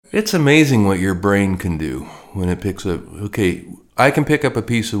It's amazing what your brain can do when it picks up. Okay, I can pick up a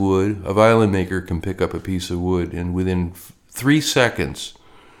piece of wood. A violin maker can pick up a piece of wood, and within 3 seconds,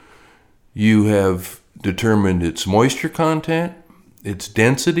 you have determined its moisture content, its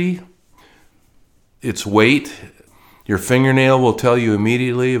density, its weight. Your fingernail will tell you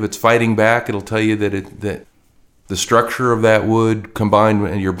immediately. If it's fighting back, it'll tell you that the structure of that wood combined,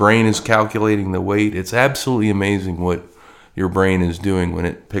 and your brain is calculating the weight. It's absolutely amazing what your brain is doing when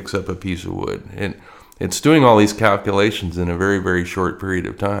it picks up a piece of wood. And it's doing all these calculations in a very, very short period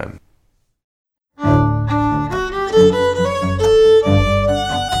of time.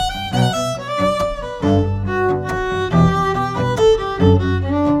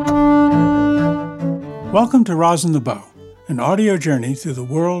 Welcome to Rosin the Bow, an audio journey through the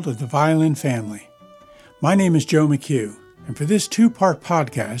world of the violin family. My name is Joe McHugh, and for this two-part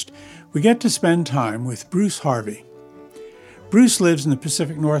podcast, we get to spend time with Bruce Harvey. Bruce lives in the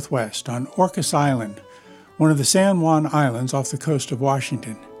Pacific Northwest on Orcas Island, one of the San Juan Islands off the coast of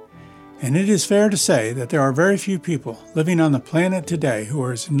Washington. And it is fair to say that there are very few people living on the planet today who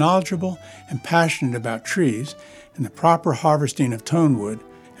are as knowledgeable and passionate about trees and the proper harvesting of tonewood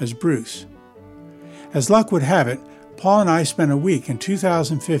as Bruce. As luck would have it, Paul and I spent a week in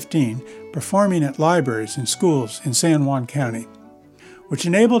 2015 performing at libraries and schools in San Juan County, which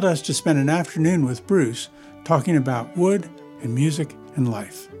enabled us to spend an afternoon with Bruce talking about wood and music and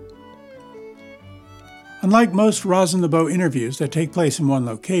life. Unlike most Rosin the Bow interviews that take place in one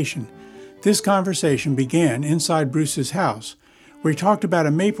location, this conversation began inside Bruce's house, where he talked about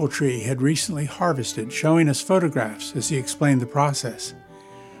a maple tree he had recently harvested, showing us photographs as he explained the process.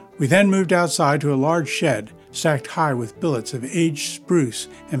 We then moved outside to a large shed stacked high with billets of aged spruce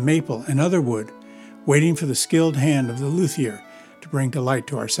and maple and other wood, waiting for the skilled hand of the luthier to bring delight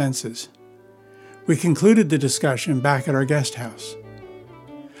to our senses. We concluded the discussion back at our guest house.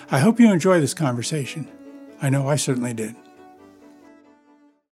 I hope you enjoy this conversation. I know I certainly did.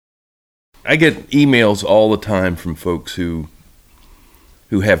 I get emails all the time from folks who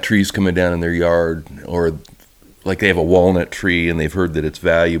have trees coming down in their yard, or like they have a walnut tree and they've heard that it's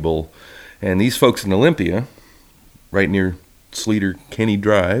valuable. And these folks in Olympia, right near Sleater Kenny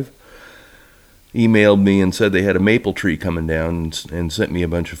Drive, emailed me and said they had a maple tree coming down and sent me a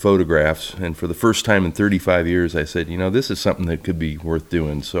bunch of photographs. And for the first time in 35 years, I said, this is something that could be worth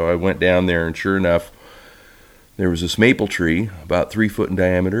doing. So I went down there, and sure enough, there was this maple tree about 3 foot in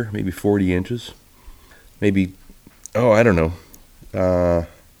diameter, maybe 40 inches, maybe, 25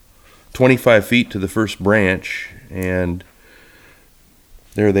 feet to the first branch. And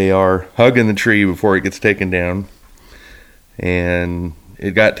there they are, hugging the tree before it gets taken down. And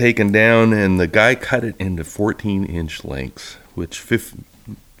it got taken down, and the guy cut it into 14-inch lengths, which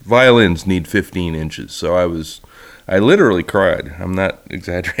violins need 15 inches. So I literally cried. I'm not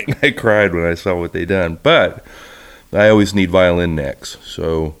exaggerating. I cried when I saw what they done. But I always need violin necks.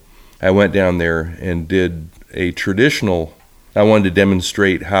 So I went down there and did a traditional. I wanted to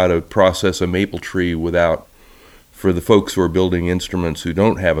demonstrate how to process a maple tree for the folks who are building instruments who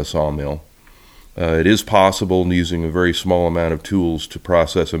don't have a sawmill. It is possible, using a very small amount of tools, to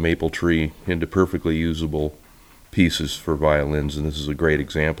process a maple tree into perfectly usable pieces for violins, and this is a great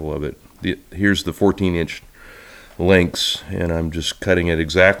example of it. Here's the 14-inch lengths, and I'm just cutting it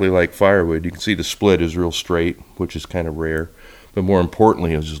exactly like firewood. You can see the split is real straight, which is kind of rare, but more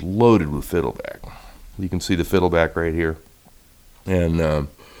importantly, it was just loaded with fiddleback. You can see the fiddleback right here. And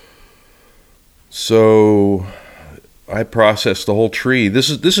so I processed the whole tree. This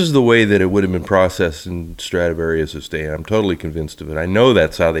is the way that it would have been processed in Stradivarius' day. I'm totally convinced of it. I know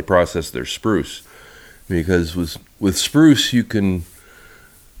that's how they process their spruce, because with spruce you could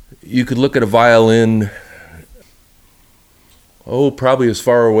look at a violin, probably as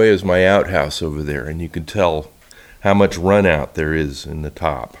far away as my outhouse over there, and you could tell how much run out there is in the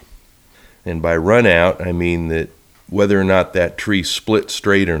top. And by run out, I mean that whether or not that tree split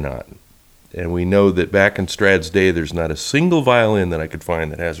straight or not. And we know that back in Strad's day, there's not a single violin that I could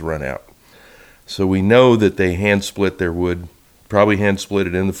find that has run out. So we know that they hand split their wood, probably hand split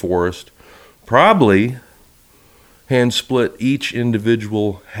it in the forest, probably hand split each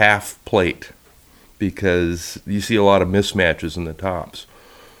individual half plate, because you see a lot of mismatches in the tops.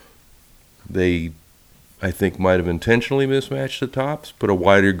 They, I think, might have intentionally mismatched the tops, put a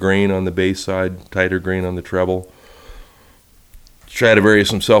wider grain on the bass side, tighter grain on the treble.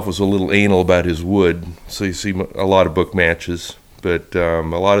 Stradivarius himself was a little anal about his wood, so you see a lot of book matches. But a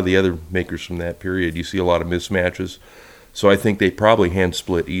lot of the other makers from that period, you see a lot of mismatches. So I think they probably hand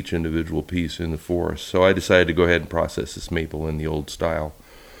split each individual piece in the forest. So I decided to go ahead and process this maple in the old style.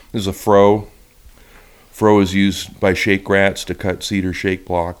 This is a fro Froe is used by shake rats to cut cedar shake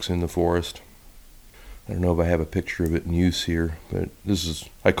blocks in the forest. I don't know if I have a picture of it in use here, but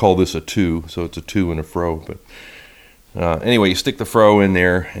I call this a 2, so it's a 2 and a Froe. But anyway, you stick the Froe in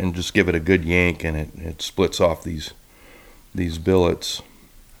there and just give it a good yank, and it splits off these billets.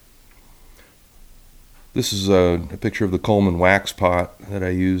 This is a picture of the Coleman wax pot that I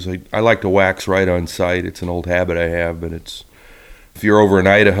use. I like to wax right on site. It's an old habit I have, but if you're over in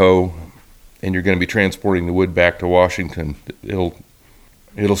Idaho and you're going to be transporting the wood back to Washington, it'll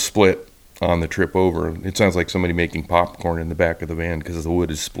split on the trip over. It sounds like somebody making popcorn in the back of the van because the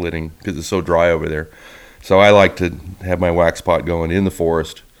wood is splitting because it's so dry over there. So I like to have my wax pot going in the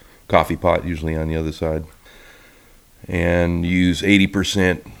forest, coffee pot usually on the other side, and use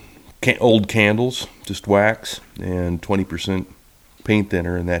 80% old candles, just wax, and 20% paint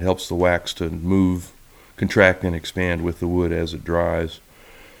thinner, and that helps the wax to move, contract, and expand with the wood as it dries.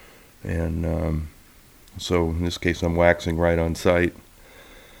 And so in this case I'm waxing right on site.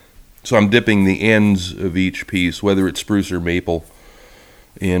 So I'm dipping the ends of each piece, whether it's spruce or maple,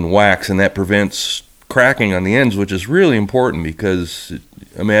 in wax, and that prevents cracking on the ends, which is really important because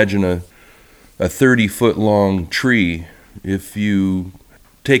imagine a 30-foot long tree. If you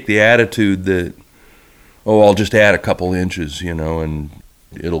take the attitude that, I'll just add a couple inches, and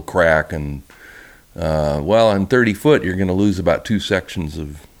it'll crack, and in 30 foot you're going to lose about 2 sections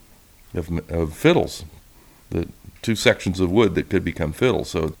of fiddles, the 2 sections of wood that could become fiddles.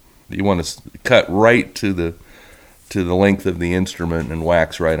 So you want to cut right to the length of the instrument and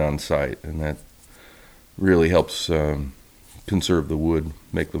wax right on site, and that really helps conserve the wood,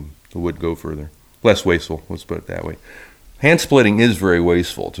 make the wood go further. Less wasteful, let's put it that way. Hand splitting is very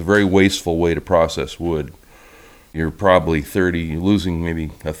wasteful. It's a very wasteful way to process wood. You're probably losing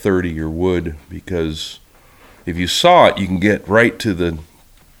maybe a third of your wood, because if you saw it, you can get right to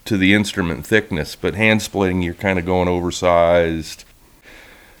the instrument thickness, but hand splitting, you're kind of going oversized.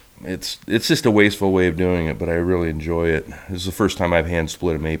 It's just a wasteful way of doing it, but I really enjoy it. This is the first time I've hand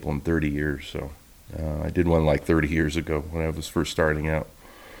split a maple in 30 years, so I did one like 30 years ago when I was first starting out.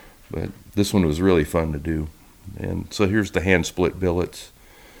 But this one was really fun to do. And so here's the hand split billets.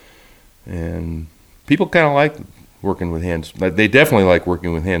 And people kind of like working with they definitely like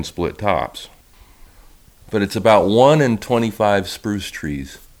working with hand split tops. But it's about 1 in 25 spruce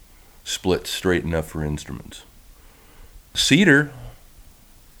trees split straight enough for instruments. Cedar,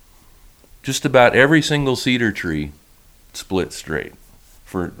 just about every single cedar tree split straight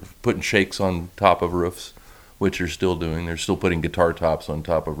for putting shakes on top of roofs, which they're still doing. They're still putting guitar tops on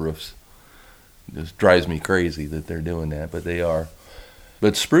top of roofs. It just drives me crazy that they're doing that, but they are.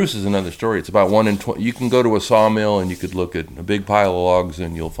 But spruce is another story. It's about 1 in 20. You can go to a sawmill and you could look at a big pile of logs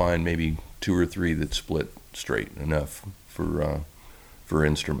and you'll find maybe 2 or 3 that split straight enough for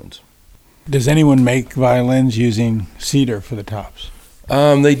instruments. Does anyone make violins using cedar for the tops?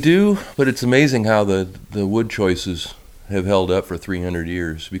 They do, but it's amazing how the wood choices have held up for 300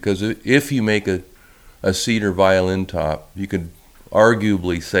 years. Because if you make a cedar violin top, you could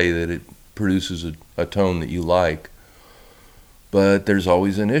arguably say that it produces a tone that you like. But there's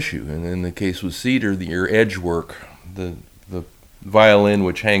always an issue. And in the case with cedar, your edge work, the violin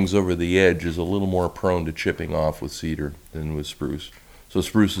which hangs over the edge is a little more prone to chipping off with cedar than with spruce. So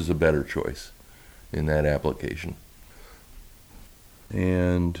spruce is a better choice in that application.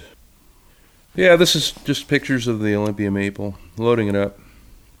 And yeah, this is just pictures of the Olympia maple, loading it up.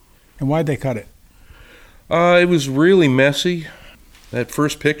 And why'd they cut it? It was really messy. That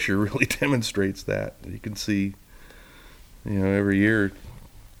first picture really demonstrates that. You can see, every year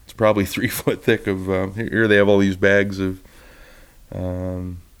it's probably 3 foot thick of, here they have all these bags of,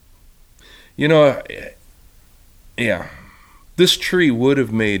 this tree would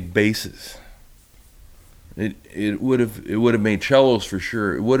have made basses. It would have made cellos for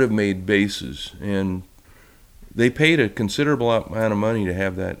sure. It would have made basses, and they paid a considerable amount of money to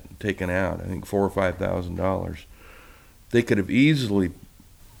have that taken out. I think $4,000 or $5,000. They could have easily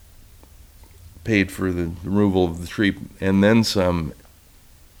paid for the removal of the tree and then some,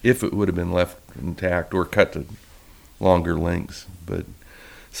 if it would have been left intact or cut to longer lengths. But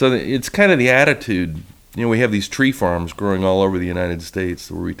so it's kind of the attitude. We have these tree farms growing all over the United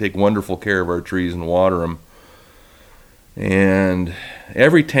States where we take wonderful care of our trees and water them. And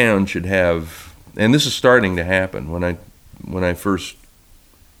every town should have, and this is starting to happen. When I first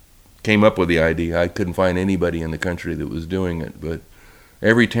came up with the idea, I couldn't find anybody in the country that was doing it, but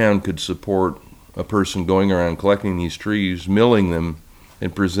every town could support a person going around collecting these trees, milling them,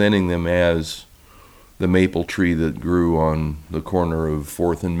 and presenting them as the maple tree that grew on the corner of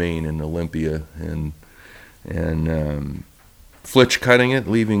 4th and Main in Olympia, and flitch cutting it,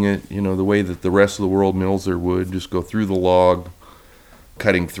 leaving it, the way that the rest of the world mills their wood, just go through the log,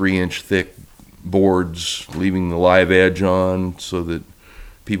 cutting 3-inch thick boards, leaving the live edge on so that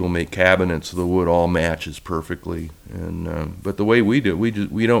people make cabinets so the wood all matches perfectly. And but the way we do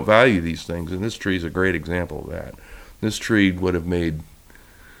it, we don't value these things, and this tree is a great example of that. This tree would have made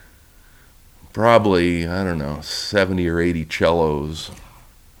probably, 70 or 80 cellos,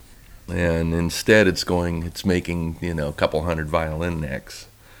 and instead it's making a couple hundred violin necks,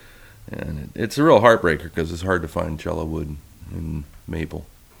 and it's a real heartbreaker because it's hard to find cello wood in maple,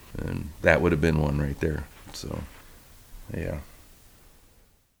 and that would have been one right there. So yeah.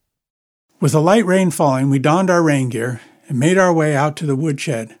 With a light rain falling, we donned our rain gear and made our way out to the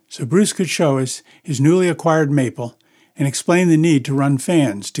woodshed so Bruce could show us his newly acquired maple and explain the need to run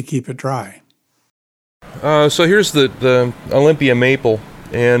fans to keep it dry. So here's the Olympia maple,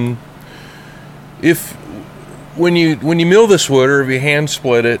 and when you mill this wood or if you hand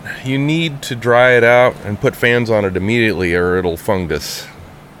split it, you need to dry it out and put fans on it immediately or it'll fungus.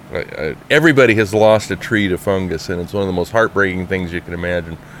 Everybody has lost a tree to fungus, and it's one of the most heartbreaking things you can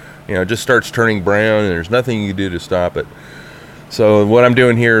imagine. It just starts turning brown, and there's nothing you can do to stop it. So what I'm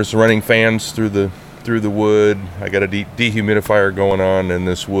doing here is running fans through the wood. I got a dehumidifier going on, and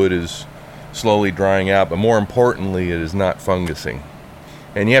this wood is slowly drying out. But more importantly, it is not fungusing.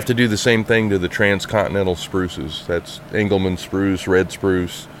 And you have to do the same thing to the transcontinental spruces. That's Engelmann spruce, red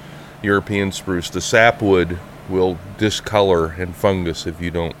spruce, European spruce. The sapwood will discolor and fungus if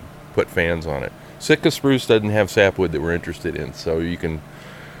you don't put fans on it. Sitka spruce doesn't have sapwood that we're interested in, so you can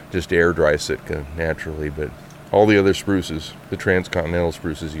just air dry Sitka naturally, but all the other spruces, the transcontinental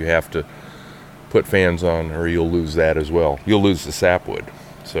spruces, you have to put fans on or you'll lose that as well. You'll lose the sapwood.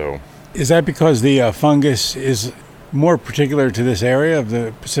 So, is that because the fungus is more particular to this area of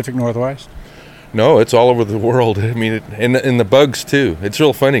the Pacific Northwest? No, it's all over the world. I mean, and the bugs too. It's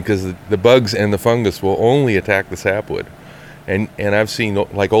real funny because the bugs and the fungus will only attack the sapwood. And I've seen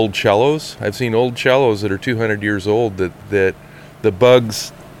like old cellos. I've seen old cellos that are 200 years old that the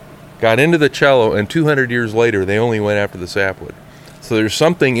bugs got into the cello, and 200 years later, they only went after the sapwood. So there's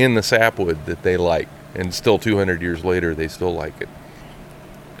something in the sapwood that they like, and still 200 years later, they still like it.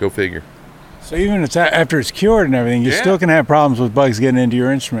 Go figure. So even after it's cured and everything, you still can have problems with bugs getting into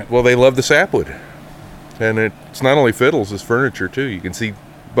your instrument. Well, they love the sapwood. And it's not only fiddles, it's furniture, too. You can see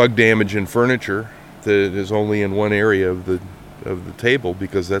bug damage in furniture that is only in one area of the table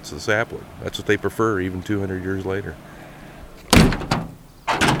because that's the sapwood. That's what they prefer, even 200 years later.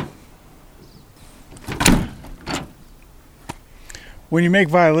 When you make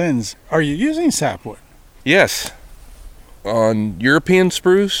violins, are you using sapwood? Yes. On European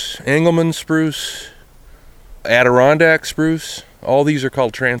spruce, Engelmann spruce, Adirondack spruce, all these are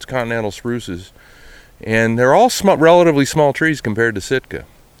called transcontinental spruces. And they're all relatively small trees compared to Sitka.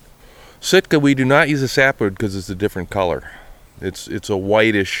 Sitka, we do not use a sapwood because it's a different color. It's a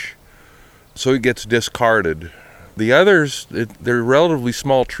whitish, so it gets discarded. The others, they're relatively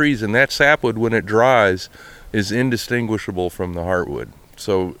small trees, and that sapwood, when it dries, is indistinguishable from the heartwood.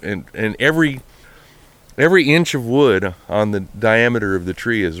 So, and every inch of wood on the diameter of the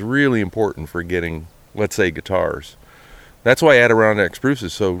tree is really important for getting, let's say, guitars. That's why Adirondack spruce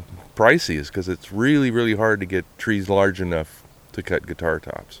is so pricey, is because it's really, really hard to get trees large enough to cut guitar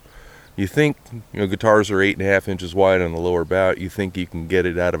tops. You think, guitars are 8.5 inches wide on the lower bout. You think you can get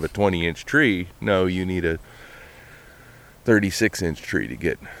it out of a 20-inch tree. No, you need a 36-inch tree to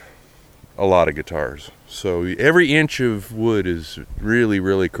get a lot of guitars. So every inch of wood is really,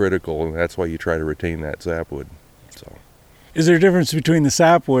 really critical, and that's why you try to retain that sapwood. So, is there a difference between the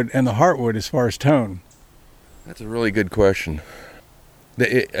sapwood and the heartwood as far as tone? That's a really good question.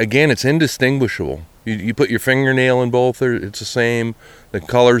 Again, it's indistinguishable. You put your fingernail in both, it's the same. The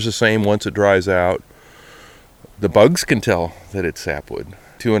color's the same once it dries out. The bugs can tell that it's sapwood.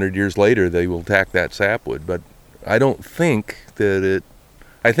 200 years later, they will attack that sapwood, but I don't think that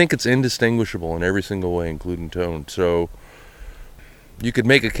I think it's indistinguishable in every single way, including tone. So you could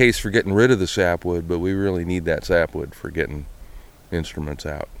make a case for getting rid of the sapwood, but we really need that sapwood for getting instruments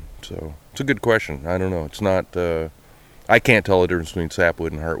out. So it's a good question. I don't know. It's not, I can't tell the difference between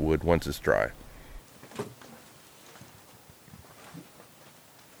sapwood and heartwood once it's dry.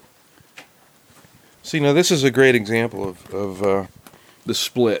 See, now this is a great example of the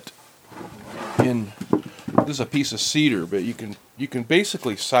split. This is a piece of cedar, but you can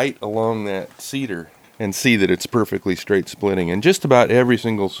basically sight along that cedar and see that it's perfectly straight splitting. And just about every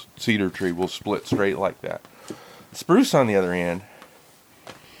single cedar tree will split straight like that. Spruce, on the other hand,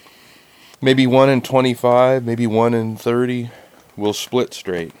 maybe 1 in 25, maybe 1 in 30 will split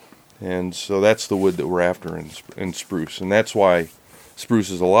straight. And so that's the wood that we're after in spruce. And that's why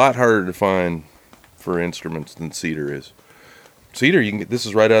spruce is a lot harder to find for instruments than cedar is. Cedar, you can get, this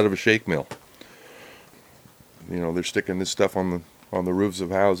is right out of a shake mill. You know, they're sticking this stuff on the roofs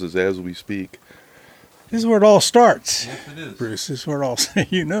of houses as we speak. This is where it all starts. Yes, it is. Bruce, this is where it all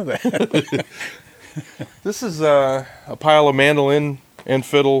you know that. This is a pile of mandolin and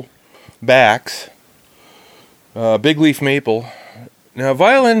fiddle backs. Big leaf maple. Now,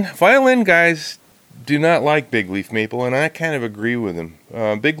 violin guys do not like big leaf maple, and I kind of agree with them.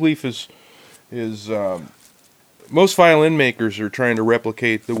 Big leaf is most violin makers are trying to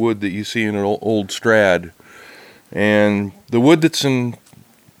replicate the wood that you see in an old Strad, and the wood that's in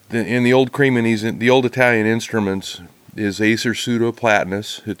the old Cremonese, the old Italian instruments, is Acer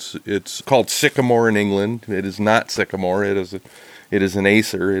pseudoplatanus. It's called sycamore in England. It is not sycamore. It is an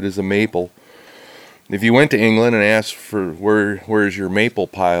Acer. It is a maple. If you went to England and asked for where's your maple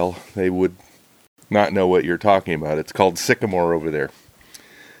pile, they would not know what you're talking about. It's called sycamore over there.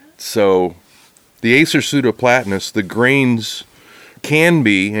 So the Acer pseudoplatanus, the grains can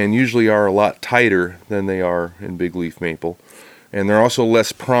be and usually are a lot tighter than they are in big leaf maple. And they're also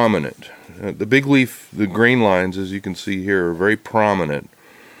less prominent. The big leaf, the grain lines, as you can see here, are very prominent.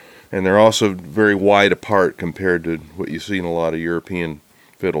 And they're also very wide apart compared to what you see in a lot of European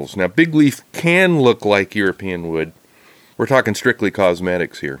fiddles. Now, big leaf can look like European wood. We're talking strictly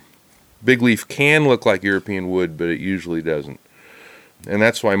cosmetics here. Big leaf can look like European wood, but it usually doesn't. And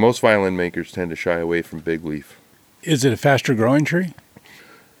that's why most violin makers tend to shy away from big leaf. Is it a faster growing tree?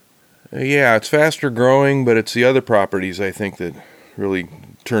 Yeah, it's faster growing, but it's the other properties, I think, that really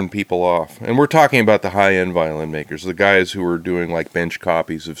turn people off. And we're talking about the high-end violin makers, the guys who are doing like bench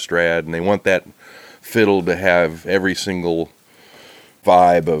copies of Strad, and they want that fiddle to have every single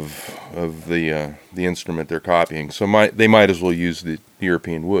vibe of the instrument they're copying. So they might as well use the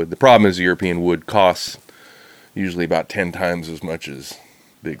European wood. The problem is the European wood costs usually about 10 times as much as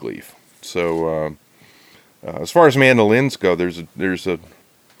big leaf. So as far as mandolins go, the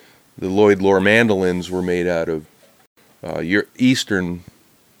Lloyd Loar mandolins were made out of Eastern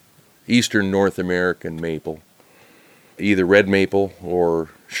North American maple, either red maple or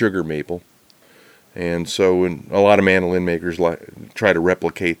sugar maple. And so a lot of mandolin makers try to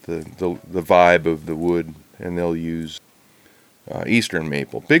replicate the vibe of the wood, and they'll use Eastern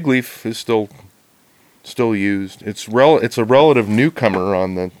maple. Big leaf is still used. It's a relative newcomer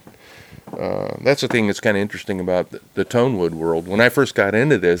on the. That's the thing that's kind of interesting about the tone wood world. When I first got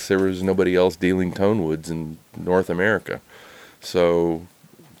into this, there was nobody else dealing tone woods in North America. So,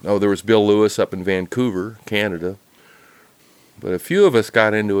 there was Bill Lewis up in Vancouver, Canada. But a few of us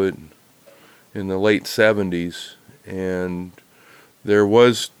got into it in the late 70s, and there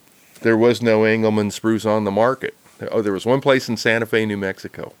was no Engelmann spruce on the market. There was one place in Santa Fe, New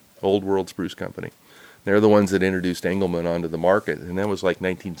Mexico, Old World Spruce Company. They're the ones that introduced Engelmann onto the market, and that was like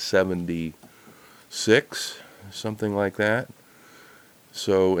 1976, something like that.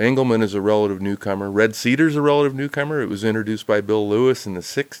 So Engelmann is a relative newcomer. Red Cedar's a relative newcomer. It was introduced by Bill Lewis in the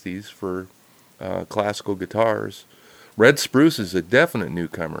 60s for classical guitars. Red spruce is a definite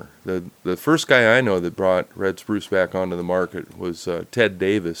newcomer. The first guy I know that brought red spruce back onto the market was Ted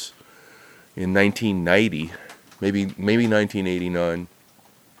Davis in 1990, maybe 1989.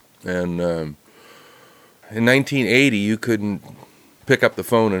 And in 1980, you couldn't pick up the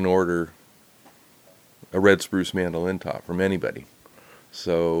phone and order a red spruce mandolin top from anybody.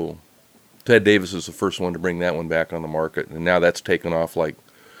 So Ted Davis is the first one to bring that one back on the market, and now that's taken off like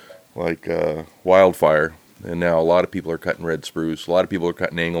wildfire. And now a lot of people are cutting red spruce. A lot of people are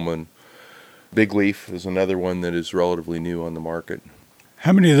cutting Engelmann. Big leaf is another one that is relatively new on the market.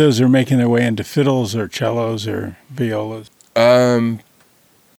 How many of those are making their way into fiddles or cellos or violas? There's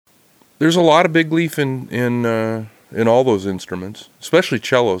a lot of big leaf in all those instruments, especially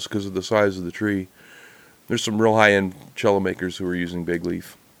cellos because of the size of the tree. There's some real high-end cello makers who are using big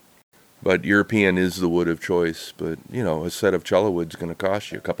leaf. But European is the wood of choice. But, a set of cello wood is going to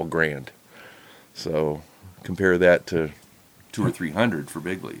cost you a couple grand. So compare that to $200 or $300 for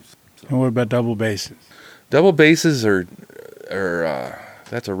big leaves. So. And what about double basses? Double basses are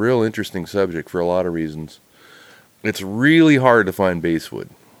that's a real interesting subject for a lot of reasons. It's really hard to find basswood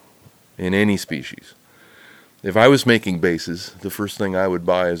in any species. If I was making basses, the first thing I would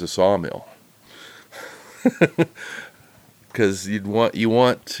buy is a sawmill. Because you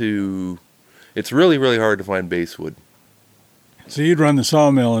want to. It's really, really hard to find basswood. So you'd run the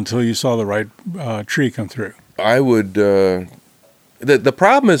sawmill until you saw the right tree come through. I would. The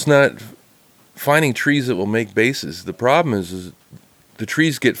problem is not finding trees that will make basses. The problem is the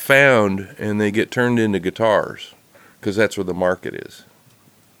trees get found and they get turned into guitars because that's where the market is.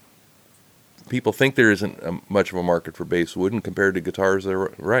 people think there isn't much of a market for basswood, and compared to guitars,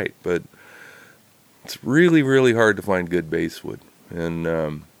 they're right. But it's really, really hard to find good basswood, and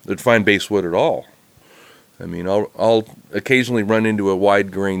to find basswood at all. I mean, I'll occasionally run into a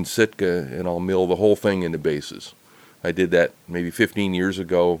wide grain Sitka, and I'll mill the whole thing into basses. I did that maybe 15 years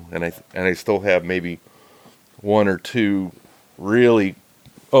ago, and I still have maybe one or two really.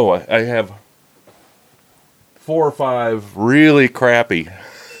 Oh, I have 4 or 5 really crappy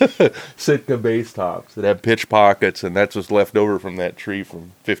Sitka bass tops that have pitch pockets, and that's what's left over from that tree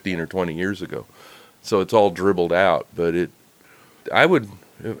from 15 or 20 years ago. So it's all dribbled out. But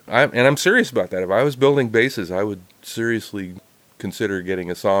I'm serious about that. If I was building basses, I would seriously consider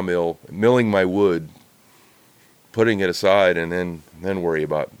getting a sawmill, milling my wood, putting it aside, and then worry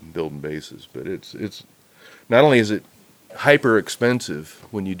about building basses. But it's not only is it hyper expensive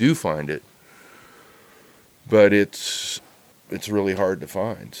when you do find it, but it's really hard to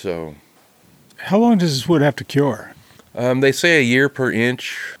find. So, how long does this wood have to cure? They say a year per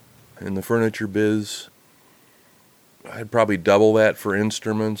inch in the furniture biz. I'd probably double that for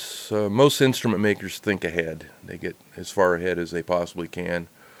instruments. Most instrument makers think ahead. They get as far ahead as they possibly can.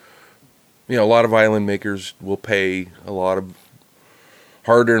 A lot of violin makers will pay a lot of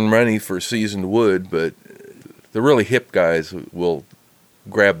hard-earned money for seasoned wood, but the really hip guys will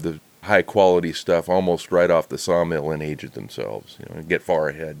grab the high-quality stuff almost right off the sawmill and age it themselves, and get far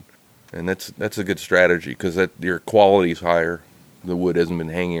ahead. And that's a good strategy, because your quality's higher. The wood hasn't been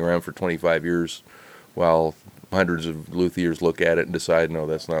hanging around for 25 years while hundreds of luthiers look at it and decide, no,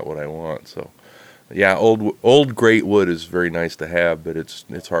 that's not what I want. So, yeah, old great wood is very nice to have, but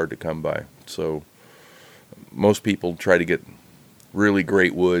it's hard to come by. So most people try to get really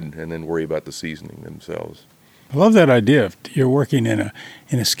great wood and then worry about the seasoning themselves. I love that idea. You're working in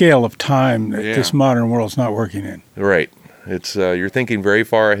a scale of time that this modern world's not working in. Right. It's you're thinking very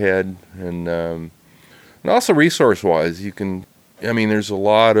far ahead, and also resource-wise, there's a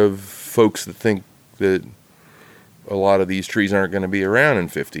lot of folks that think that a lot of these trees aren't going to be around in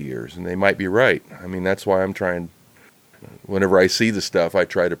 50 years, and they might be right. I mean, that's why I'm trying, whenever I see the stuff, I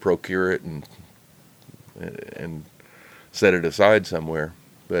try to procure it and set it aside somewhere.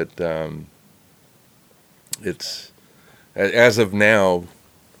 But it's, as of now,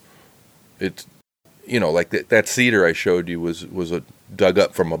 it's, like that cedar I showed you was dug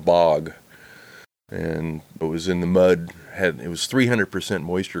up from a bog, and it was in the mud. It was 300%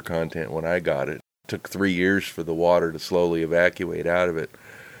 moisture content when I got it. It took 3 years for the water to slowly evacuate out of it.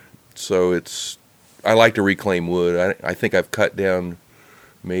 So I like to reclaim wood. I think I've cut down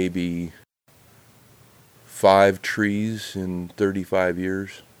maybe 5 trees in 35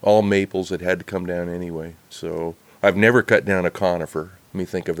 years, all maples that had to come down anyway. So I've never cut down a conifer. Let me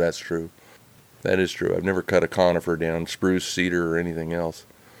think if that's true. That is true. I've never cut a conifer down, spruce, cedar, or anything else.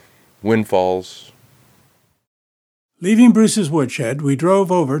 Windfalls. Leaving Bruce's woodshed, we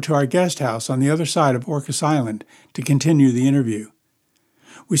drove over to our guest house on the other side of Orcas Island to continue the interview.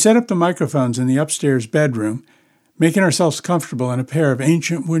 We set up the microphones in the upstairs bedroom, making ourselves comfortable in a pair of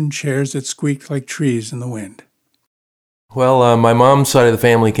ancient wooden chairs that squeaked like trees in the wind. Well, my mom's side of the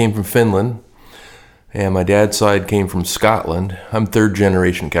family came from Finland, and my dad's side came from Scotland. I'm third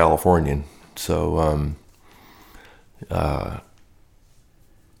generation Californian. So, and I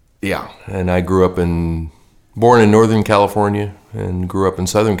born in Northern California and grew up in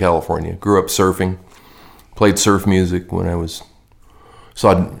Southern California. Grew up surfing, played surf music when I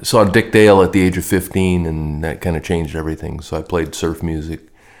saw Dick Dale at the age of 15, and that kind of changed everything. So I played surf music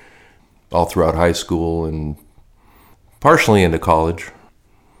all throughout high school and partially into college.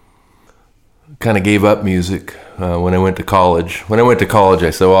 Kind of gave up music when I went to college. When I went to college, I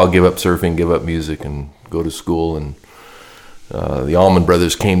said, well, I'll give up surfing, give up music, and go to school. And the Allman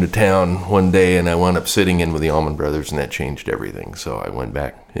Brothers came to town one day, and I wound up sitting in with the Allman Brothers, and that changed everything. So I went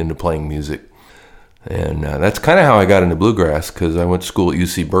back into playing music. And that's kind of how I got into bluegrass, because I went to school at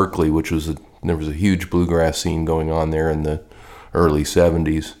UC Berkeley, there was a huge bluegrass scene going on there in the early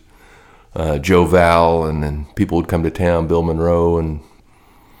 70s. Joe Val, and then people would come to town, Bill Monroe, and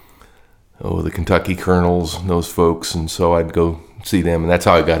the Kentucky Colonels and those folks, and so I'd go see them, and that's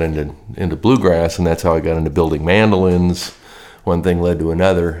how I got into bluegrass, and that's how I got into building mandolins. One thing led to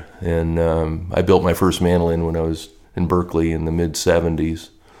another, and I built my first mandolin when I was in Berkeley in the mid-'70s,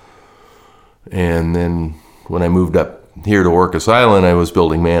 and then when I moved up here to Orcas Island, I was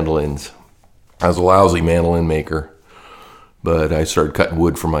building mandolins. I was a lousy mandolin maker, but I started cutting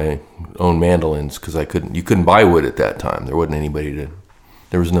wood for my own mandolins because you couldn't buy wood at that time. There wasn't anybody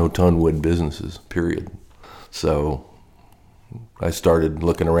there was no tone wood businesses, period. So I started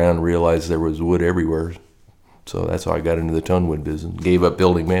looking around and realized there was wood everywhere. So that's how I got into the tone wood business. Gave up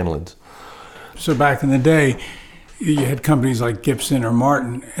building mandolins. So back in the day, you had companies like Gibson or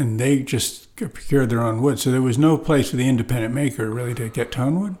Martin, and they just procured their own wood. So there was no place for the independent maker really to get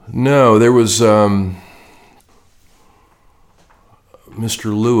tone wood? No, there was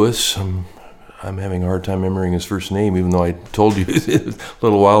Mr. Lewis. I'm having a hard time remembering his first name, even though I told you a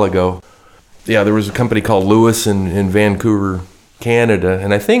little while ago. Yeah, there was a company called Lewis in Vancouver, Canada,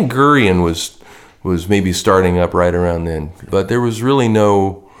 and I think Gurion was maybe starting up right around then. But there was really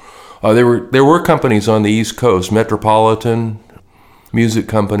no... there were companies on the East Coast. Metropolitan Music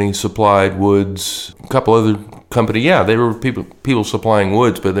Company supplied woods. A couple other companies, yeah, there were people supplying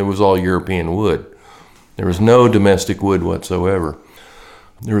woods, but it was all European wood. There was no domestic wood whatsoever.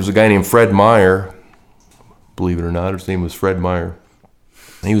 There was a guy named Fred Meyer, believe it or not, his name was Fred Meyer.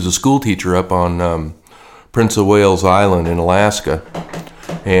 He was a school teacher up on Prince of Wales Island in Alaska.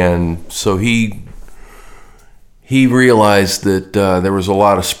 And so he realized that there was a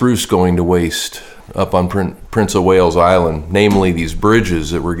lot of spruce going to waste up on Prince of Wales Island, namely these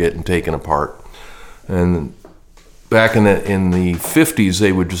bridges that were getting taken apart. And back in the 50s,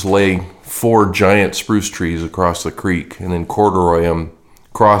 they would just lay 4 giant spruce trees across the creek and then corduroy them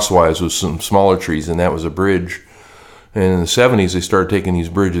crosswise with some smaller trees, and that was a bridge. And in the 70s, they started taking these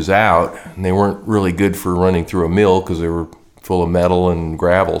bridges out, and they weren't really good for running through a mill because they were full of metal and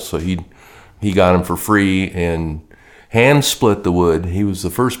gravel. So he got them for free and hand split the wood. He was the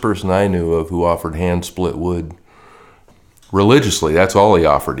first person I knew of who offered hand split wood religiously. That's all he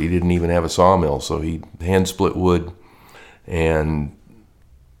offered. He didn't even have a sawmill, so he hand split wood and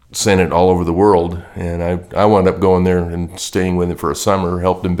sent it all over the world. And I wound up going there and staying with him for a summer,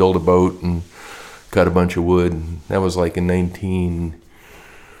 helped him build a boat and cut a bunch of wood. That was like in 81,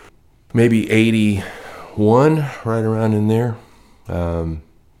 right around in there.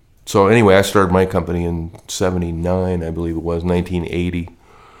 So anyway, I started my company in 79, I believe it was, 1980.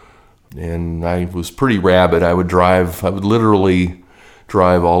 And I was pretty rabid. I would literally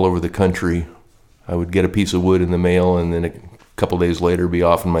drive all over the country. I would get a piece of wood in the mail, and then a couple days later be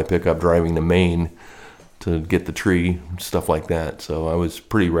off in my pickup driving to Maine to get the tree, stuff like that. So I was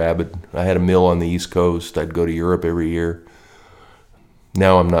pretty rabid. I had a mill on the East Coast. I'd go to Europe every year.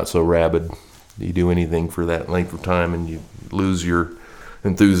 Now I'm not so rabid. You do anything for that length of time and you lose your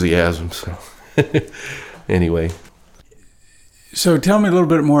enthusiasm. So anyway. So tell me a little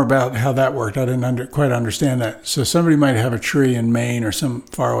bit more about how that worked. I didn't quite understand that. So somebody might have a tree in Maine or some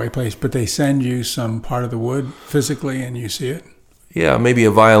faraway place, but they send you some part of the wood physically and you see it? Yeah, maybe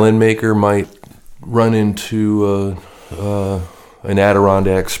a violin maker might run into an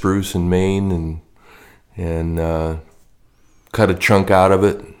Adirondack spruce in Maine and cut a chunk out of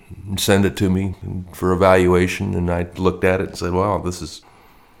it and send it to me for evaluation. And I looked at it and said, "Wow, this is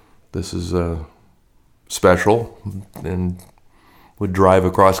special," and would drive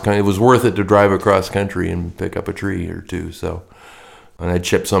across country. It was worth it to drive across country and pick up a tree or two. So, and I'd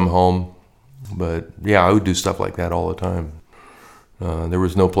ship some home. But yeah, I would do stuff like that all the time. There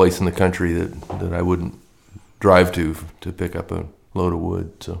was no place in the country that I wouldn't drive to pick up a load of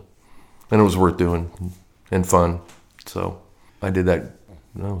wood. So, and it was worth doing and fun. So I did that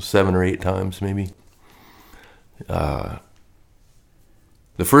 7 or 8 times maybe. The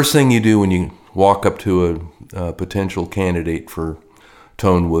first thing you do when you walk up to a potential candidate for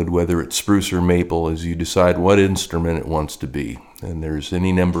tone wood, whether it's spruce or maple, is you decide what instrument it wants to be. And there's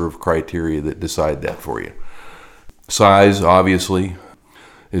any number of criteria that decide that for you. Size, obviously.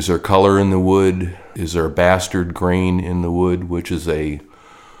 Is there color in the wood? Is there a bastard grain in the wood, which is a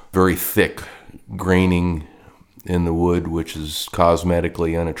very thick graining in the wood, which is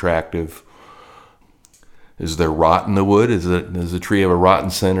cosmetically unattractive? Is there rot in the wood? Does the tree have a rotten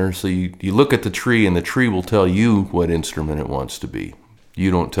center? So you look at the tree, and the tree will tell you what instrument it wants to be. You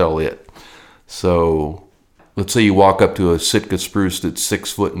don't tell it. So let's say you walk up to a Sitka spruce that's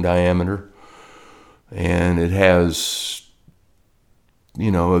 6 foot in diameter, and it has,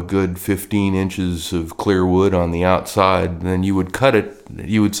 a good 15 inches of clear wood on the outside. Then you would cut it.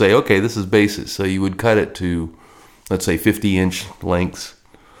 You would say, okay, this is bases. So you would cut it to, let's say, 50-inch lengths.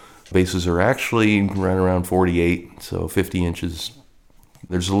 Bases are actually right around 48, so 50 inches.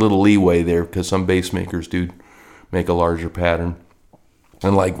 There's a little leeway there because some base makers do make a larger pattern,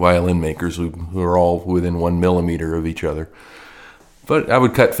 unlike violin makers who are all within 1 millimeter of each other. But I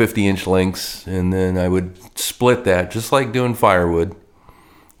would cut 50-inch lengths, and then I would split that, just like doing firewood.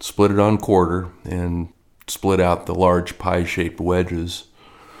 Split it on quarter and split out the large pie-shaped wedges.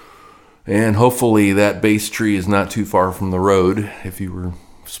 And hopefully that base tree is not too far from the road if you were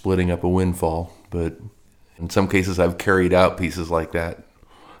splitting up a windfall. But in some cases I've carried out pieces like that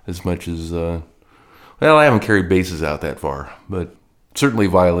as much as, I haven't carried bases out that far, but Certainly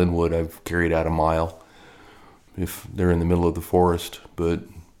violin wood I've carried out a mile if they're in the middle of the forest, but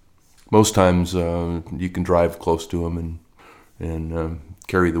most times you can drive close to them and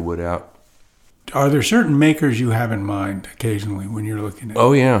carry the wood out. Are there certain makers you have in mind occasionally when you're looking at?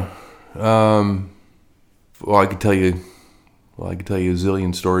 Oh yeah. Well, I could tell you a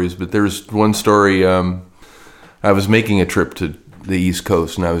zillion stories, but there's one story. I was making a trip to the East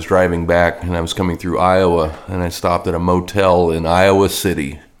Coast, and I was driving back, and I was coming through Iowa, and I stopped at a motel in Iowa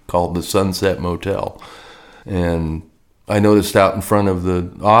City called the Sunset Motel. And I noticed out in front of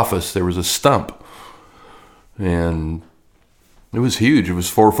the office there was a stump, and it was huge. It was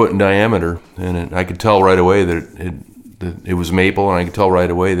 4 foot in diameter, and I could tell right away that it was maple, and I could tell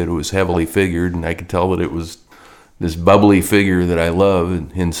right away that it was heavily figured, and I could tell that it was this bubbly figure that I love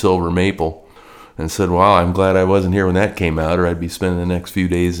in silver maple. And said, "Wow, I'm glad I wasn't here when that came out, or I'd be spending the next few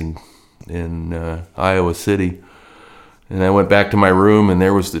days in Iowa City." And I went back to my room, and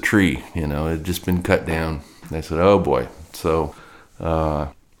there was the tree. It had just been cut down. And I said, "Oh boy!" So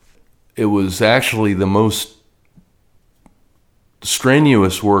it was actually the most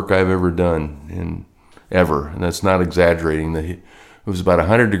strenuous work I've ever done, and that's not exaggerating. It was about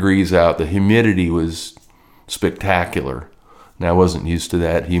 100 degrees out. The humidity was spectacular. And I wasn't used to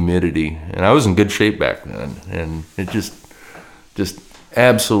that humidity, and I was in good shape back then. And it just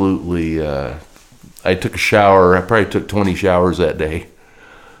absolutely. I took a shower. I probably took 20 showers that day,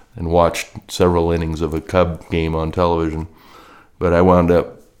 and watched several innings of a Cub game on television. But I wound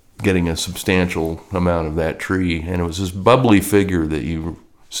up getting a substantial amount of that tree, and it was this bubbly figure that you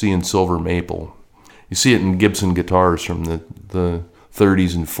see in silver maple. You see it in Gibson guitars from the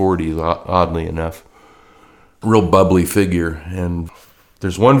 30s and 40s, oddly enough. Real bubbly figure. And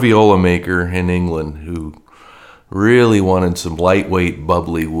there's one viola maker in England who really wanted some lightweight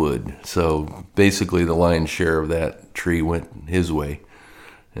bubbly wood, so basically the lion's share of that tree went his way,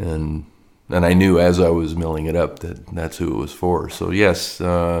 and I knew as I was milling it up that that's who it was for. So yes,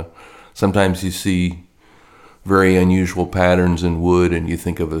 sometimes you see very unusual patterns in wood and you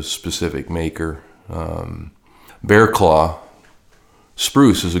think of a specific maker. Bear claw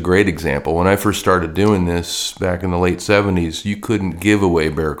spruce is a great example. When I first started doing this back in the late 70s, you couldn't give away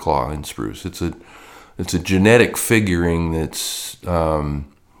bear claw in spruce. It's a genetic figuring that's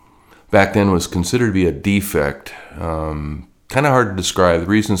back then was considered to be a defect. Kind of hard to describe. The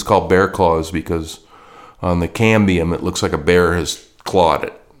reason it's called bear claw is because on the cambium it looks like a bear has clawed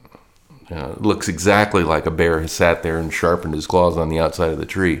it. It looks exactly like a bear has sat there and sharpened his claws on the outside of the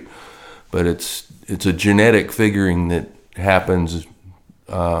tree. But it's a genetic figuring that happens.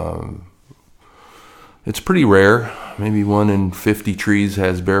 It's pretty rare. Maybe 1 in 50 trees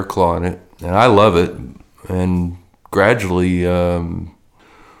has bear claw in it, and I love it. And gradually,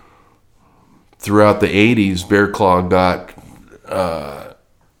 throughout the 80s, bear claw got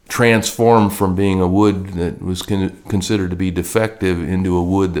transformed from being a wood that was considered to be defective into a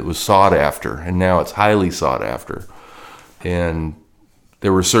wood that was sought after, and now it's highly sought after. And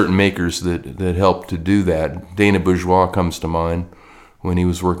there were certain makers that helped to do that. Dana Bourgeois comes to mind when he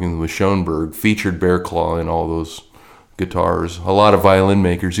was working with Schoenberg, featured bear claw in all those guitars. A lot of violin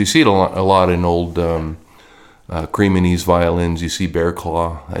makers, you see it a lot in old Cremonese violins, you see bear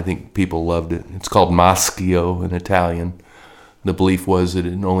claw. I think people loved it. It's called maschio in Italian. The belief was that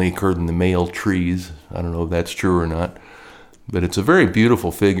it only occurred in the male trees. I don't know if that's true or not, but it's a very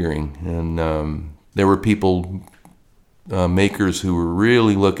beautiful figuring. And there were people, makers who were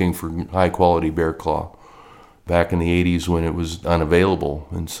really looking for high quality bear claw back in the 80s when it was unavailable.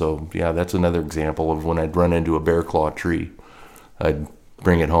 And so, yeah, that's another example of when I'd run into a bear claw tree, I'd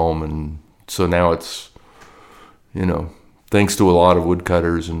bring it home. And so now it's, thanks to a lot of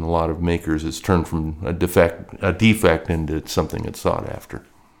woodcutters and a lot of makers, it's turned from a defect into something that's sought after.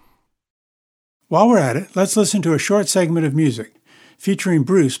 While we're at it, let's listen to a short segment of music featuring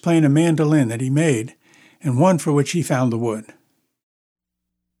Bruce playing a mandolin that he made and one for which he found the wood.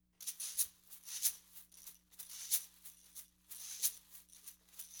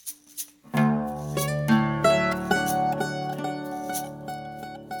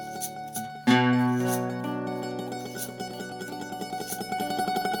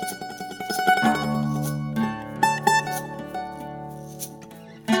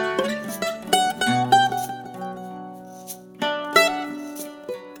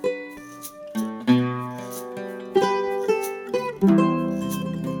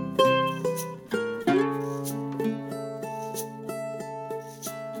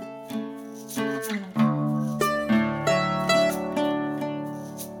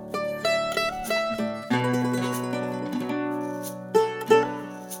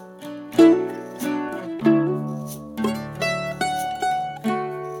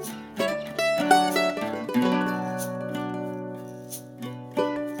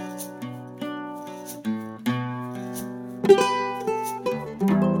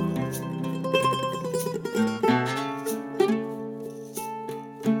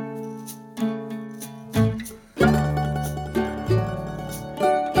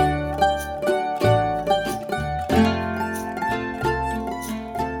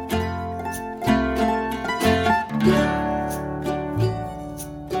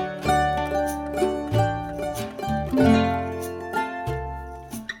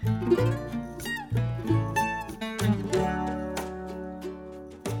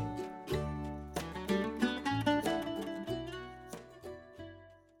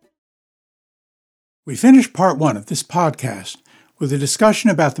 We finished part 1 of this podcast with a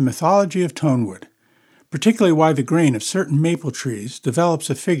discussion about the mythology of tonewood, particularly why the grain of certain maple trees develops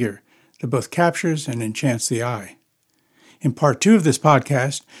a figure that both captures and enchants the eye. In part 2 of this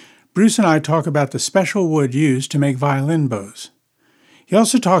podcast, Bruce and I talk about the special wood used to make violin bows. He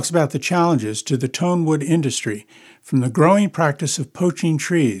also talks about the challenges to the tonewood industry from the growing practice of poaching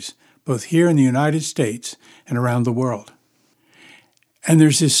trees, both here in the United States and around the world. And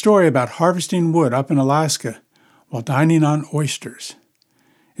there's his story about harvesting wood up in Alaska while dining on oysters.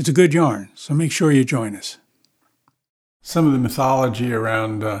 It's a good yarn, so make sure you join us. Some of the mythology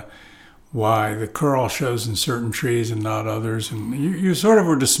around why the curl shows in certain trees and not others, and you sort of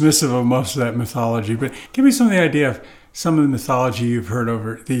were dismissive of most of that mythology, but give me some of the idea of some of the mythology you've heard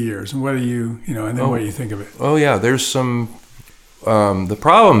over the years and whether and then what you think of it. Oh yeah, there's some. The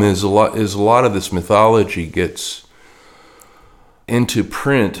problem is a lot of this mythology gets into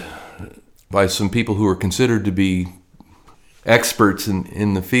print by some people who are considered to be experts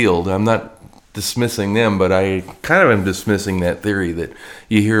in the field. I'm not dismissing them, but I kind of am dismissing that theory that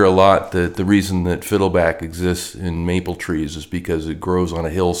you hear a lot that the reason that fiddleback exists in maple trees is because it grows on a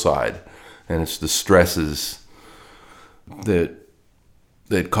hillside, and it's the stresses that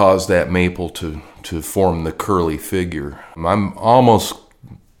cause that maple to form the curly figure. I'm almost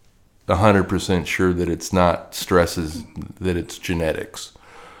 100% sure that it's not stresses, that it's genetics.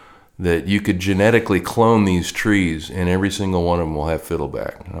 That you could genetically clone these trees and every single one of them will have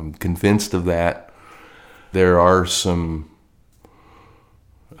fiddleback. I'm convinced of that. There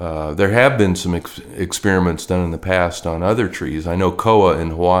have been some experiments done in the past on other trees. I know koa in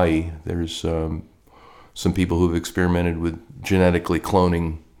Hawaii, there's some people who've experimented with genetically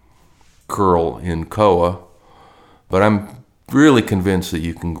cloning curl in koa, but I'm really convinced that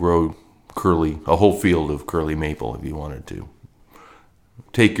you can grow a whole field of curly maple if you wanted to.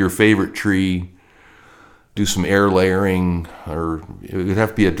 Take your favorite tree, do some air layering, or it would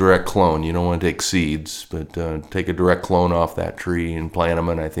have to be a direct clone. You don't want to take seeds, but take a direct clone off that tree and plant them,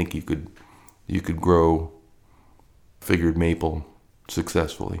 and I think you could grow figured maple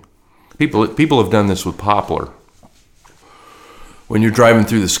successfully. People have done this with poplar. When you're driving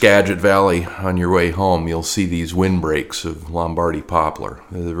through the Skagit Valley on your way home, you'll see these windbreaks of Lombardy poplar.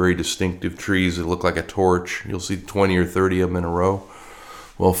 They're very distinctive trees that look like a torch. You'll see 20 or 30 of them in a row.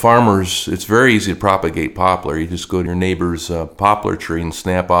 Well, farmers, it's very easy to propagate poplar. You just go to your neighbor's poplar tree and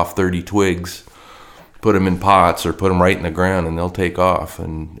snap off 30 twigs, put them in pots or put them right in the ground, and they'll take off.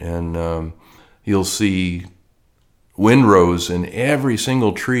 And you'll see windrows, and every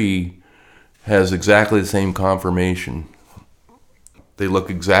single tree has exactly the same conformation. They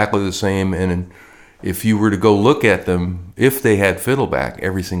look exactly the same, and if you were to go look at them, if they had fiddleback,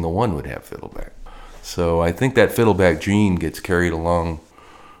 every single one would have fiddleback. So I think that fiddleback gene gets carried along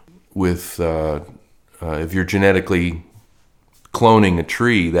with, if you're genetically cloning a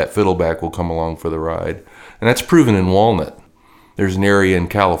tree, that fiddleback will come along for the ride. And that's proven in walnut. There's an area in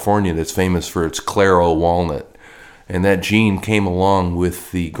California that's famous for its Claro walnut. And that gene came along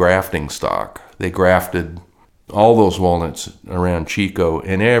with the grafting stock. They grafted all those walnuts around Chico,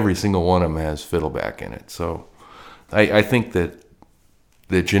 and every single one of them has fiddleback in it. So I think that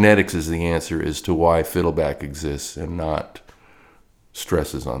the genetics is the answer as to why fiddleback exists and not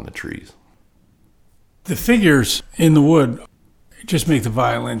stresses on the trees. The figures in the wood just make the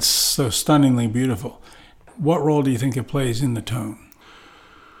violins so stunningly beautiful. What role do you think it plays in the tone?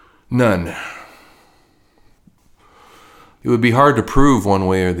 None. It would be hard to prove one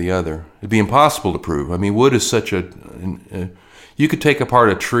way or the other. It'd be impossible to prove. I mean, wood is such you could take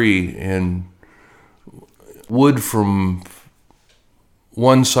apart a tree and wood from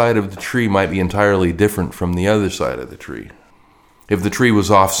one side of the tree might be entirely different from the other side of the tree. If the tree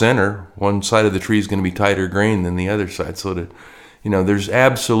was off center, one side of the tree is going to be tighter grain than the other side. So there's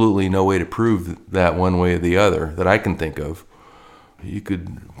absolutely no way to prove that one way or the other that I can think of. You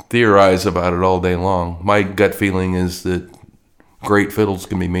could theorize about it all day long. My gut feeling is that great fiddles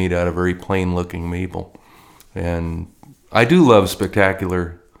can be made out of very plain-looking maple. And I do love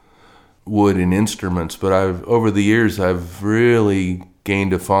spectacular wood in instruments, but over the years I've really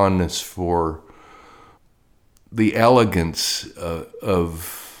gained a fondness for the elegance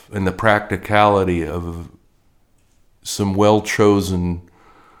and the practicality of some well-chosen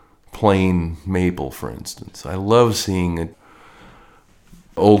plain maple, for instance. I love seeing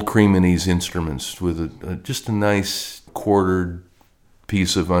old Cremonese instruments with just a nice quartered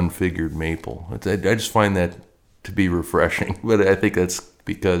piece of unfigured maple. I just find that to be refreshing, but I think that's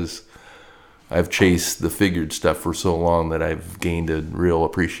because I've chased the figured stuff for so long that I've gained a real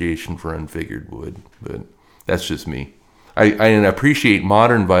appreciation for unfigured wood. But that's just me. I appreciate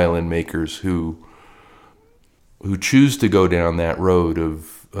modern violin makers who who choose to go down that road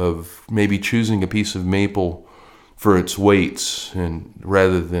of maybe choosing a piece of maple for its weights and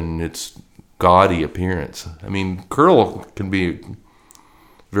rather than its gaudy appearance. I mean, curl can be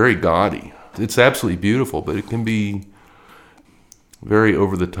very gaudy. It's absolutely beautiful, but it can be very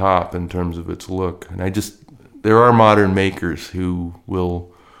over the top in terms of its look. And there are modern makers who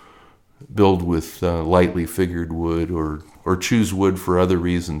will build with lightly figured wood or choose wood for other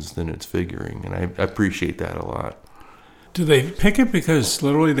reasons than its figuring, and I appreciate that a lot. Do they pick it because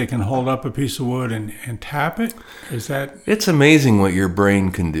literally they can hold up a piece of wood and tap it? Is that... It's amazing what your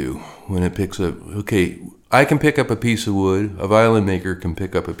brain can do when it picks up. Okay, I can pick up a piece of wood, a violin maker can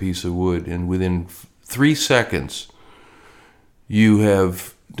pick up a piece of wood, and within 3 seconds, you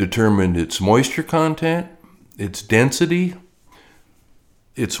have determined its moisture content, its density,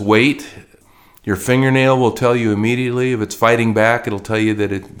 its weight. Your fingernail will tell you immediately. If it's fighting back, it'll tell you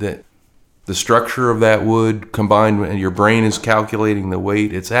that the structure of that wood combined, and your brain is calculating the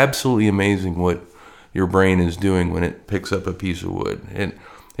weight. It's absolutely amazing what your brain is doing when it picks up a piece of wood. And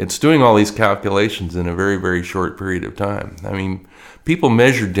it's doing all these calculations in a very, very short period of time. I mean, people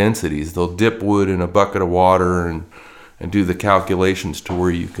measure densities. They'll dip wood in a bucket of water and do the calculations to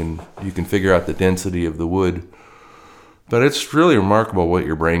where you can figure out the density of the wood. But it's really remarkable what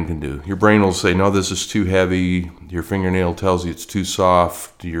your brain can do. Your brain will say, no, this is too heavy. Your fingernail tells you it's too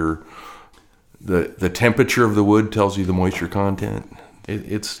soft. The temperature of the wood tells you the moisture content.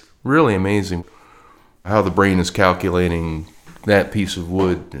 It's really amazing how the brain is calculating that piece of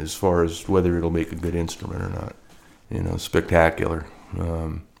wood as far as whether it'll make a good instrument or not. Spectacular.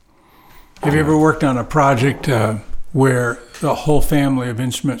 Have you ever worked on a project where the whole family of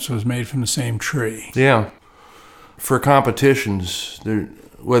instruments was made from the same tree? Yeah. For competitions,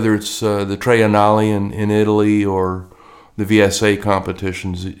 whether it's the Triennale in Italy or the VSA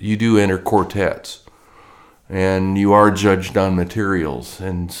competitions, you do enter quartets, and you are judged on materials.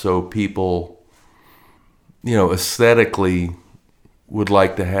 And so people, aesthetically would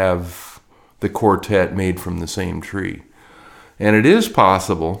like to have the quartet made from the same tree. And it is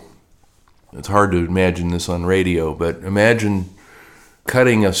possible. It's hard to imagine this on radio, but imagine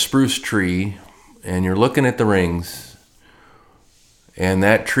cutting a spruce tree and you're looking at the rings, and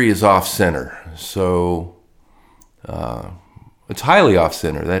that tree is off center. So it's highly off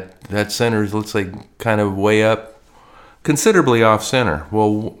center. That center is, let's say, kind of way up, considerably off center.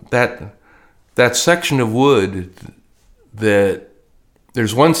 Well, that section of wood,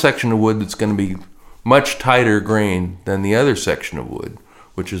 there's one section of wood that's going to be much tighter grain than the other section of wood,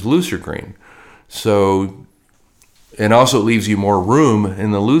 which is looser grain. So, and also it leaves you more room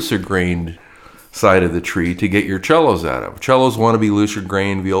in the looser grained side of the tree to get your cellos out of. Cellos want to be looser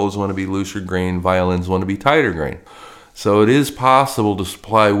grain, violas want to be looser grain, violins want to be tighter grain. So it is possible to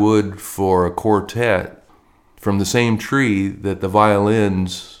supply wood for a quartet from the same tree that the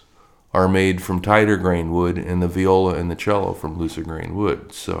violins are made from tighter grain wood and the viola and the cello from looser grain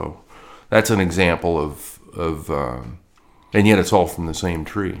wood. So that's an example of and yet it's all from the same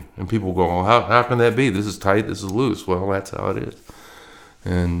tree. And people go, well, how can that be? This is tight, this is loose. Well, that's how it is.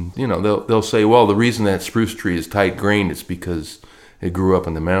 And, they'll say, well, the reason that spruce tree is tight grained is because it grew up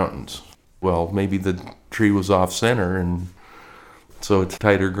in the mountains. Well, maybe the tree was off center, and so it's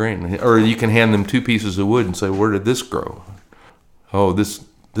tighter grain. Or you can hand them 2 pieces of wood and say, where did this grow? Oh, this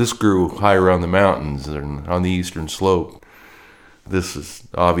grew higher on the mountains and on the eastern slope. This is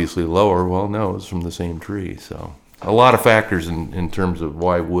obviously lower. Well, no, it's from the same tree. So a lot of factors in terms of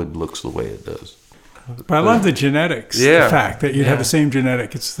why wood looks the way it does. But I love the genetics, the fact that you have the same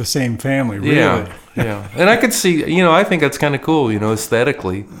genetic, it's the same family, really. Yeah. And I could see, I think that's kind of cool,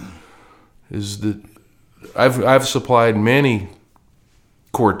 aesthetically, is that I've supplied many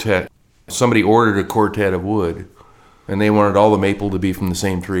quartet. Somebody ordered a quartet of wood, and they wanted all the maple to be from the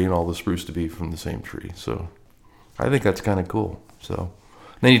same tree and all the spruce to be from the same tree. So I think that's kind of cool. So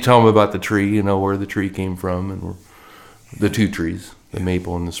then you tell them about the tree, where the tree came from, and the 2 trees, the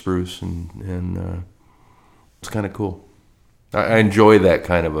maple and the spruce, and it's kind of cool. I enjoy that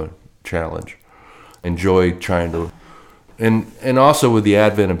kind of a challenge. Enjoy trying to, and also with the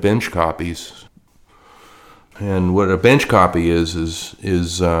advent of bench copies. And what a bench copy is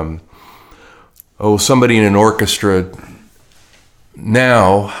somebody in an orchestra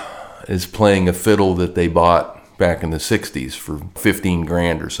now is playing a fiddle that they bought back in the 60s for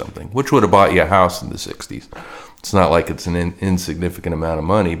 $15,000 or something, which would have bought you a house in the 60s. It's not like it's an insignificant amount of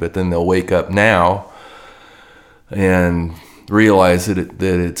money, but then they'll wake up now and realize that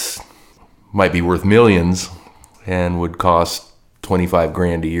it's might be worth millions and would cost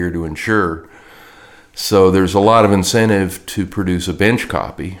 $25,000 a year to insure. So there's a lot of incentive to produce a bench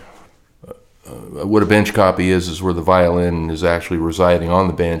copy. what a bench copy is where the violin is actually residing on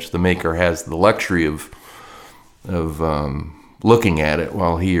the bench. The maker has the luxury of looking at it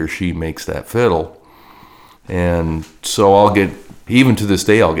while he or she makes that fiddle. And so I'll get, even to this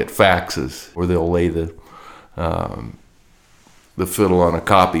day, I'll get faxes where they'll lay the fiddle on a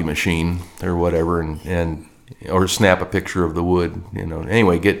copy machine or whatever, and or snap a picture of the wood.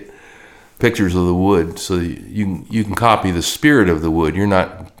 Anyway, get pictures of the wood so you can copy the spirit of the wood. You're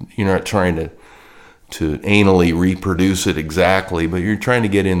not trying to anally reproduce it exactly, but you're trying to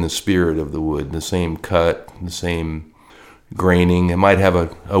get in the spirit of the wood, the same cut, the same graining. It might have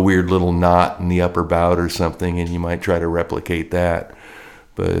a weird little knot in the upper bout or something, and you might try to replicate that.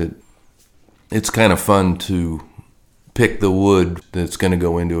 But it's kind of fun to pick the wood that's going to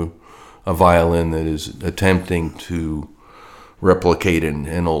go into a violin that is attempting to replicate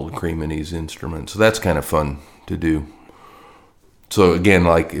an old Cremonese instrument. So that's kind of fun to do. So again,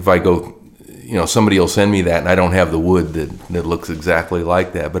 like if I go, somebody will send me that and I don't have the wood that looks exactly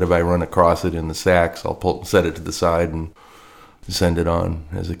like that, but if I run across it in the sax, I'll set it to the side and send it on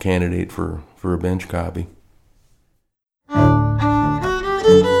as a candidate for a bench copy.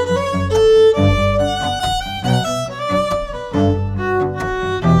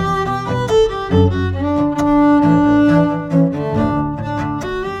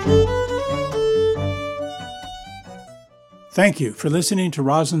 Thank you for listening to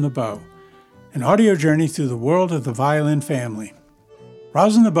Rosin the Bow, an audio journey through the world of the violin family.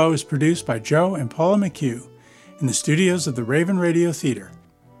 Rosin the Bow is produced by Joe and Paula McHugh in the studios of the Raven Radio Theater.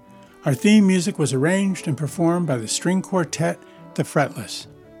 Our theme music was arranged and performed by the string quartet The Fretless.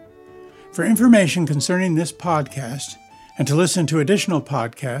 For information concerning this podcast and to listen to additional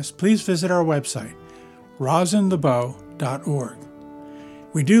podcasts, please visit our website, rosinthebow.org.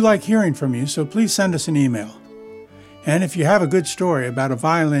 We do like hearing from you, so please send us an email. And if you have a good story about a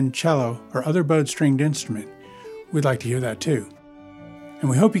violin, cello, or other bowed-stringed instrument, we'd like to hear that too.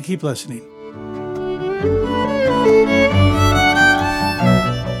 And we hope you keep listening.